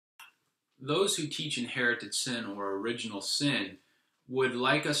those who teach inherited sin or original sin would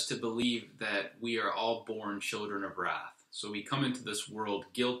like us to believe that we are all born children of wrath. So we come into this world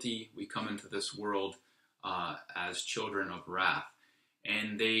guilty, we come into this world as children of wrath.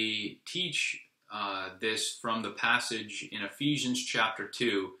 And they teach this from the passage in Ephesians chapter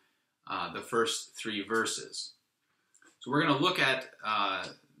 2, the first 3 verses. So we're going to look at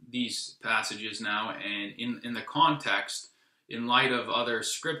these passages now, and in the context, in light of other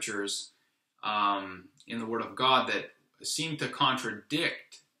scriptures in the Word of God that seem to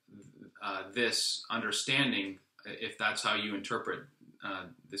contradict this understanding, if that's how you interpret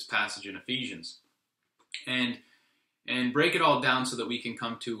this passage in Ephesians, and break it all down so that we can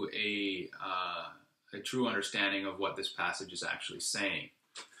come to a true understanding of what this passage is actually saying.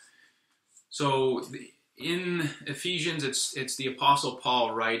 So in Ephesians, it's the Apostle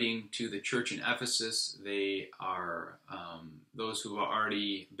Paul writing to the church in Ephesus. They are those who have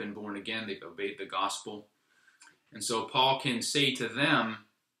already been born again. They've obeyed the gospel. And so Paul can say to them,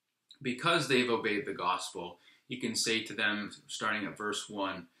 because they've obeyed the gospel, he can say to them, starting at verse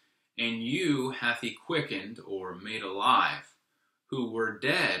 1, "And you hath he quickened," or made alive, "who were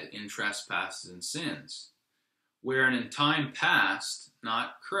dead in trespasses and sins, wherein in time past,"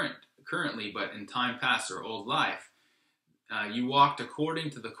 not currently, but in time past, or old life, "you walked according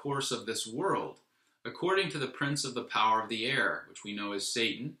to the course of this world, according to the prince of the power of the air," which we know is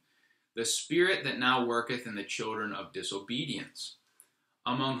Satan, "the spirit that now worketh in the children of disobedience,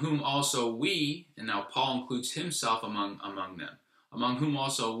 among whom also we," and now Paul includes himself among them, "among whom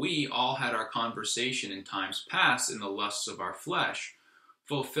also we all had our conversation in times past in the lusts of our flesh,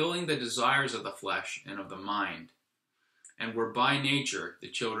 fulfilling the desires of the flesh and of the mind, and were by nature the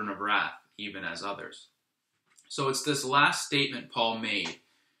children of wrath, even as others." So it's this last statement Paul made,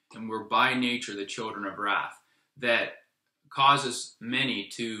 "and we're by nature the children of wrath," that causes many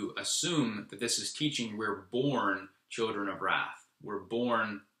to assume that this is teaching we're born children of wrath. We're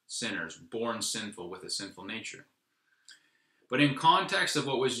born sinners, born sinful with a sinful nature. But in context of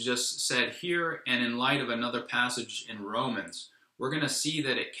what was just said here, and in light of another passage in Romans, we're going to see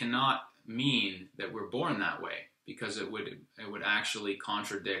that it cannot mean that we're born that way, because it would actually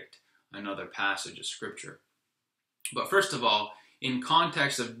contradict another passage of Scripture. But first of all, in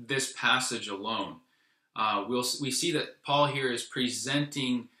context of this passage alone, we see that Paul here is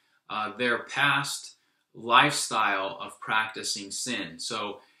presenting their past lifestyle of practicing sin.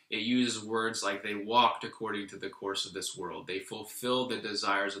 So it uses words like they walked according to the course of this world. They fulfilled the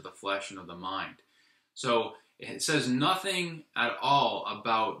desires of the flesh and of the mind. So it says nothing at all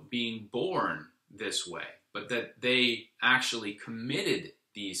about being born this way, but that they actually committed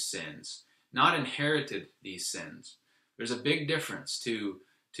these sins, not inherited these sins. There's a big difference to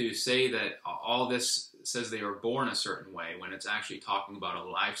say that all this says they were born a certain way when it's actually talking about a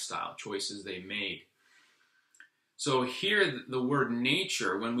lifestyle, choices they made. So here the word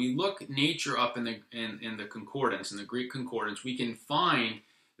nature, when we look nature up in the concordance, in the Greek concordance, we can find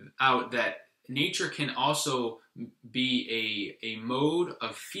out that nature can also be a mode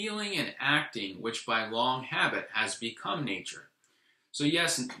of feeling and acting which by long habit has become nature. So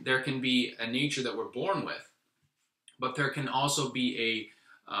yes, there can be a nature that we're born with, but there can also be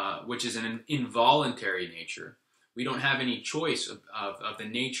which is an involuntary nature. We don't have any choice of the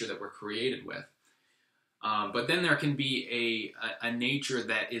nature that we're created with. But then there can be a nature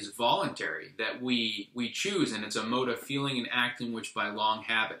that is voluntary, that we choose, and it's a mode of feeling and acting which by long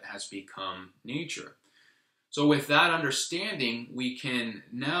habit has become nature. So with that understanding, we can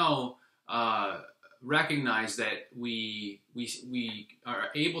now recognize that we are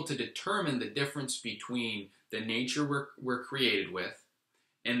able to determine the difference between the nature we're created with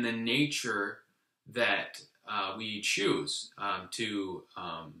and the nature that we choose to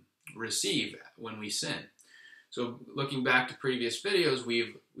receive when we sin. So looking back to previous videos,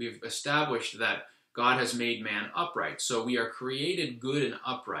 we've established that God has made man upright. So we are created good and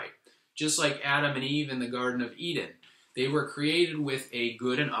upright. Just like Adam and Eve in the Garden of Eden, they were created with a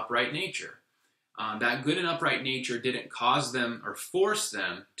good and upright nature. That good and upright nature didn't cause them or force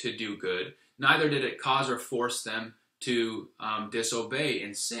them to do good. Neither did it cause or force them to disobey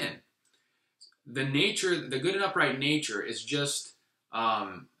and sin. The good and upright nature is just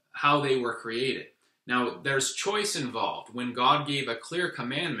how they were created. Now, there's choice involved. When God gave a clear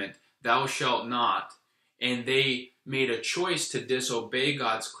commandment, "Thou shalt not," and they made a choice to disobey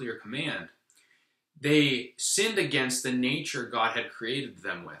God's clear command, they sinned against the nature God had created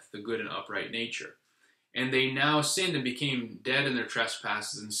them with, the good and upright nature. And they now sinned and became dead in their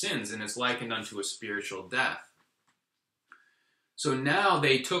trespasses and sins, and it's likened unto a spiritual death. So now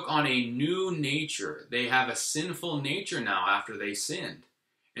they took on a new nature. They have a sinful nature now after they sinned.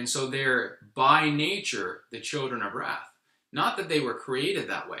 And so they're by nature the children of wrath. Not that they were created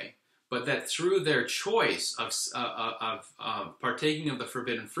that way, but that through their choice of partaking of the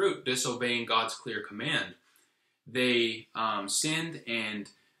forbidden fruit, disobeying God's clear command, they sinned, and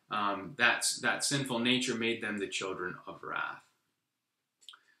that sinful nature made them the children of wrath.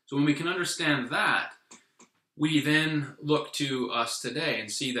 So when we can understand that, we then look to us today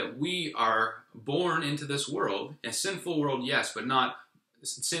and see that we are born into this world, a sinful world, yes, but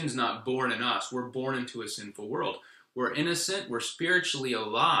sin's not born in us. We're born into a sinful world. We're innocent, we're spiritually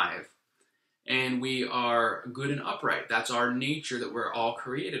alive, and we are good and upright. That's our nature that we're all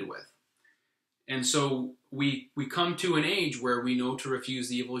created with. And so we come to an age where we know to refuse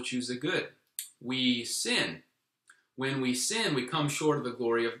the evil, choose the good. We sin. When we sin, we come short of the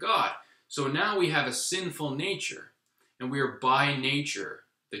glory of God. So now we have a sinful nature, and we are by nature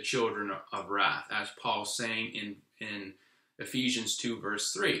the children of wrath, as Paul's saying in Ephesians 2,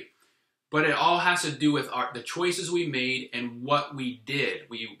 verse 3. But it all has to do with the choices we made and what we did.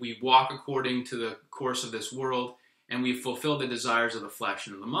 We walk according to the course of this world, and we fulfill the desires of the flesh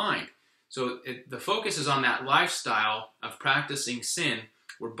and of the mind. So the focus is on that lifestyle of practicing sin.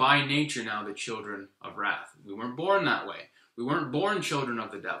 We're by nature now the children of wrath. We weren't born that way. We weren't born children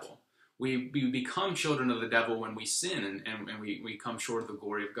of the devil. We become children of the devil when we sin, and we come short of the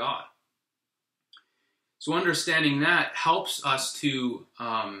glory of God. So understanding that helps us to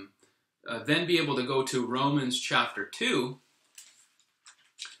then be able to go to Romans chapter 2,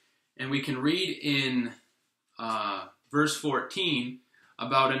 and we can read in verse 14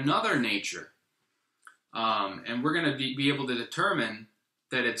 about another nature. And we're going to be able to determine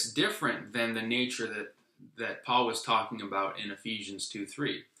that it's different than the nature that Paul was talking about in Ephesians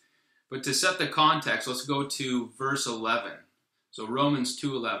 2:3. But to set the context, let's go to verse 11. So Romans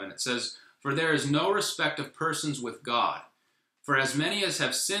 2:11, it says, "For there is no respect of persons with God. For as many as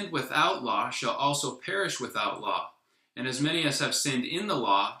have sinned without law shall also perish without law. And as many as have sinned in the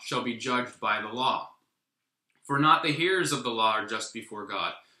law shall be judged by the law. For not the hearers of the law are just before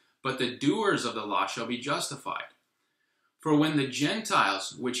God, but the doers of the law shall be justified. For when the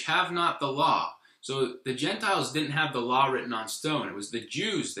Gentiles, which have not the law," so the Gentiles didn't have the law written on stone. It was the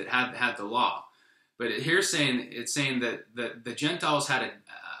Jews that had the law. But here it's saying that the Gentiles had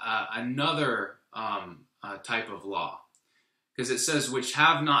another type of law. Because it says, which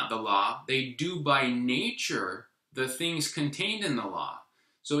have not the law, they do by nature the things contained in the law.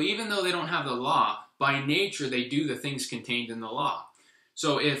 So even though they don't have the law, by nature they do the things contained in the law.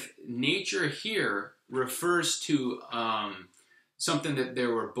 So if nature here refers to something that they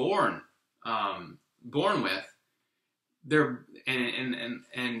were born with,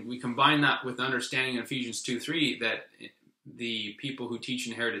 and we combine that with understanding in Ephesians 2:3 that the people who teach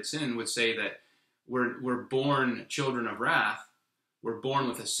inherited sin would say that we're born children of wrath. We're born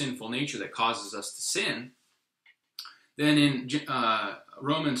with a sinful nature that causes us to sin. Then in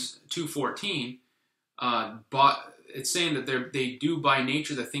Romans 2:14, it's saying that they do by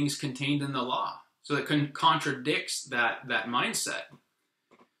nature the things contained in the law. So it contradicts that mindset.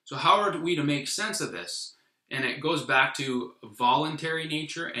 So how are we to make sense of this? And it goes back to voluntary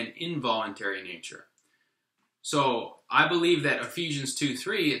nature and involuntary nature. So I believe that Ephesians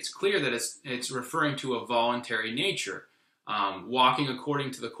 2:3, it's clear that it's referring to a voluntary nature, walking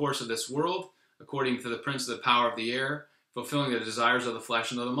according to the course of this world, according to the prince of the power of the air, fulfilling the desires of the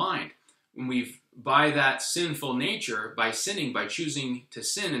flesh and of the mind. When by that sinful nature, by sinning, by choosing to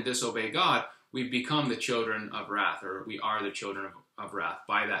sin and disobey God, we've become the children of wrath, or we are the children of wrath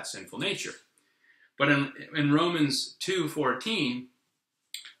by that sinful nature. But in Romans 2:14,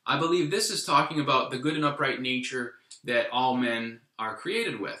 I believe this is talking about the good and upright nature that all men are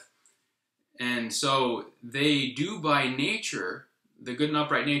created with. And so they do by nature, the good and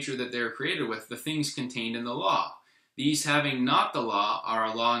upright nature that they're created with, the things contained in the law. These having not the law are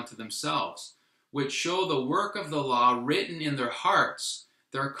a law unto themselves, which show the work of the law written in their hearts,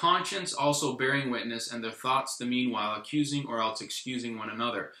 their conscience also bearing witness, and their thoughts the meanwhile accusing or else excusing one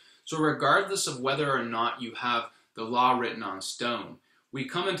another. So regardless of whether or not you have the law written on stone, we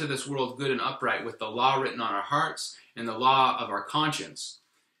come into this world good and upright with the law written on our hearts and the law of our conscience.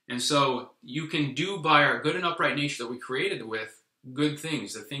 And so you can do by our good and upright nature that we created with good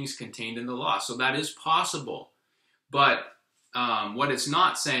things, the things contained in the law. So that is possible. But what it's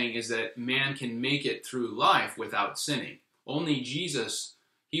not saying is that man can make it through life without sinning. Only Jesus,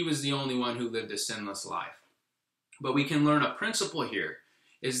 he was the only one who lived a sinless life. But we can learn a principle here,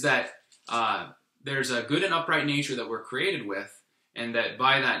 is that there's a good and upright nature that we're created with, and that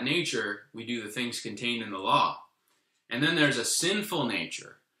by that nature we do the things contained in the law. And then there's a sinful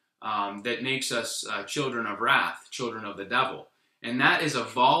nature that makes us children of wrath, children of the devil. And that is a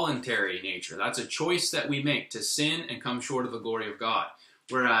voluntary nature. That's a choice that we make to sin and come short of the glory of God.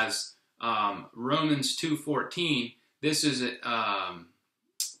 Whereas Romans 2:14, this is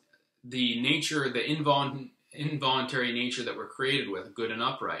the nature, the involuntary nature that we're created with, good and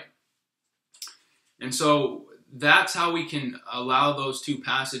upright. And so that's how we can allow those two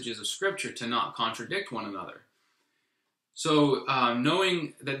passages of Scripture to not contradict one another. So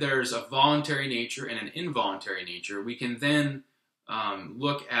knowing that there's a voluntary nature and an involuntary nature, we can then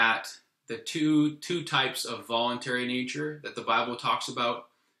look at the two types of voluntary nature that the Bible talks about,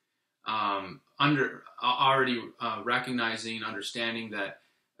 recognizing and understanding that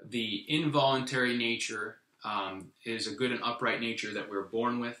the involuntary nature is a good and upright nature that we're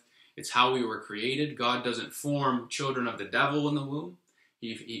born with. It's how we were created. God doesn't form children of the devil in the womb.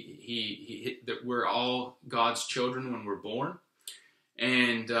 We're all God's children when we're born.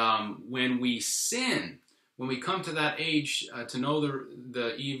 And when we sin, when we come to that age to know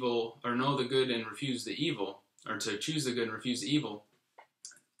the evil, or know the good and refuse the evil, or to choose the good and refuse the evil,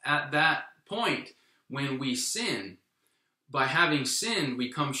 at that point, when we sin, by having sinned, we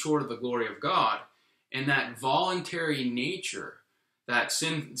come short of the glory of God, and that voluntary nature, that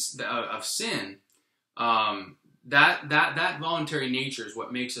sin of sin, that voluntary nature is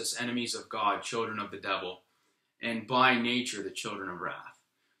what makes us enemies of God, children of the devil, and by nature the children of wrath.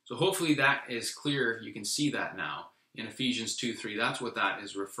 So hopefully that is clear. You can see that now in Ephesians 2:3. That's what that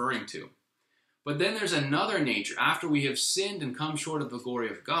is referring to. But then there's another nature. After we have sinned and come short of the glory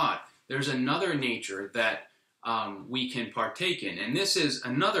of God, there's another nature that we can partake in. And this is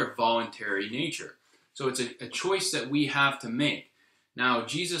another voluntary nature. So it's a choice that we have to make. Now,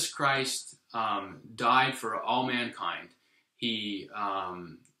 Jesus Christ died for all mankind. He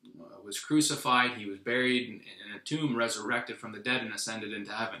was crucified, he was buried in a tomb, resurrected from the dead, and ascended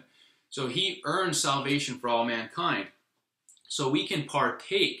into heaven. So he earned salvation for all mankind. So we can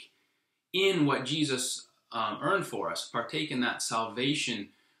partake in what Jesus earned for us, partake in that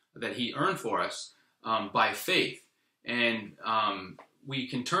salvation that he earned for us by faith. And we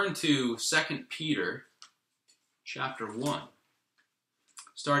can turn to 2 Peter chapter 1,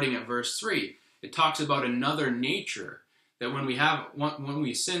 starting at verse 3. It talks about another nature, that when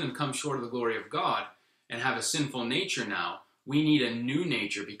we sin and come short of the glory of God and have a sinful nature now, we need a new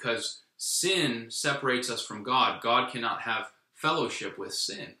nature, because sin separates us from God. God cannot have fellowship with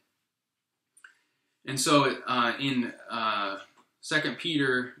sin. And so in 2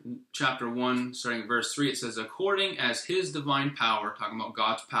 Peter chapter 1, starting at verse 3, it says, according as his divine power, talking about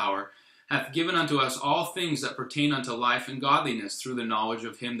God's power, hath given unto us all things that pertain unto life and godliness, through the knowledge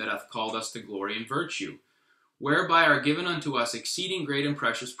of him that hath called us to glory and virtue, whereby are given unto us exceeding great and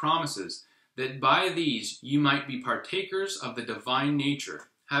precious promises, that by these you might be partakers of the divine nature,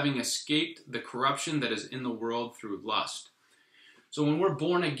 having escaped the corruption that is in the world through lust. So when we're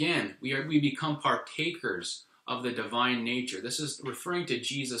born again, we become partakers of the divine nature. This is referring to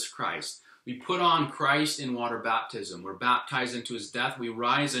Jesus Christ. We put on Christ in water baptism. We're baptized into his death. We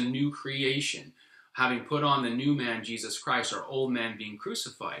rise a new creation, having put on the new man, Jesus Christ, our old man being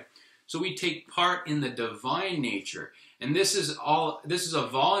crucified. So we take part in the divine nature. And this is a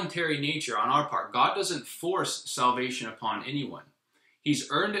voluntary nature on our part. God doesn't force salvation upon anyone. He's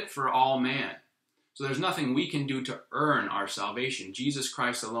earned it for all man. So there's nothing we can do to earn our salvation. Jesus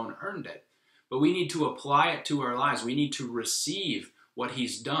Christ alone earned it. But we need to apply it to our lives. We need to receive what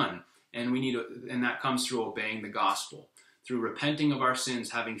he's done. And that comes through obeying the gospel, through repenting of our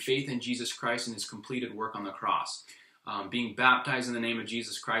sins, having faith in Jesus Christ and his completed work on the cross, being baptized in the name of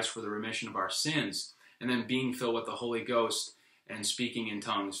Jesus Christ for the remission of our sins, and then being filled with the Holy Ghost and speaking in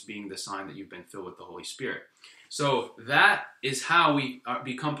tongues being the sign that you've been filled with the Holy Spirit. So that is how we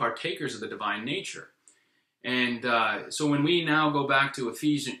become partakers of the divine nature. And so when we now go back to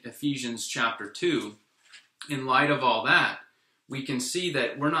Ephesians chapter 2, in light of all that, we can see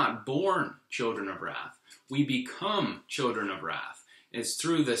that we're not born children of wrath. We become children of wrath. It's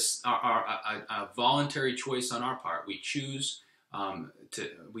through this a voluntary choice on our part. We choose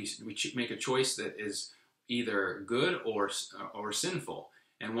we make a choice that is either good or sinful.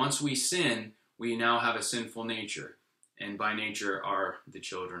 And once we sin, we now have a sinful nature, and by nature are the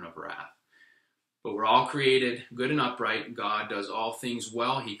children of wrath. But we're all created good and upright. God does all things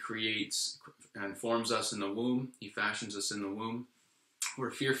well. He creates and forms us in the womb. He fashions us in the womb.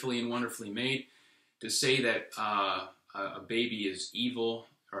 We're fearfully and wonderfully made. To say that a baby is evil,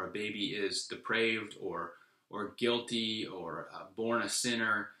 or a baby is depraved, or guilty, or born a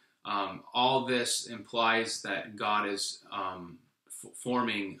sinner, all this implies that God is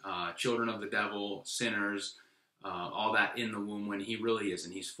forming children of the devil, sinners, all that in the womb, when he really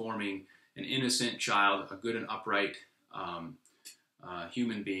isn't. He's forming an innocent child, a good and upright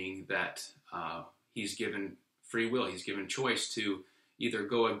human being that he's given free will. He's given choice to either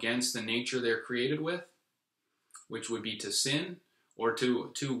go against the nature they're created with, which would be to sin, or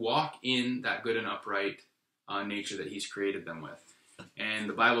to walk in that good and upright nature that he's created them with. And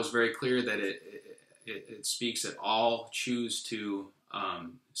the Bible is very clear that it speaks that all choose to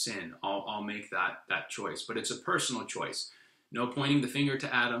sin. All make that choice. But it's a personal choice. No pointing the finger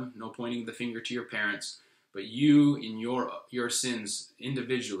to Adam, no pointing the finger to your parents, but you in your sins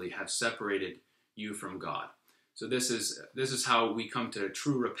individually have separated you from God. So this is how we come to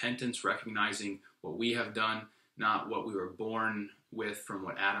true repentance, recognizing what we have done, not what we were born with from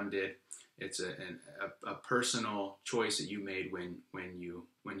what Adam did. It's a personal choice that you made when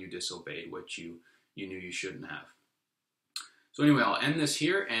you disobeyed what you knew you shouldn't have. So anyway, I'll end this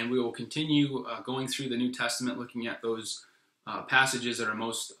here, and we will continue going through the New Testament, looking at those passages that are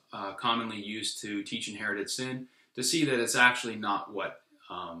most commonly used to teach inherited sin, to see that it's actually not what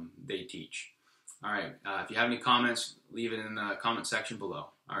they teach. All right, if you have any comments, leave it in the comment section below.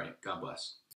 All right, God bless.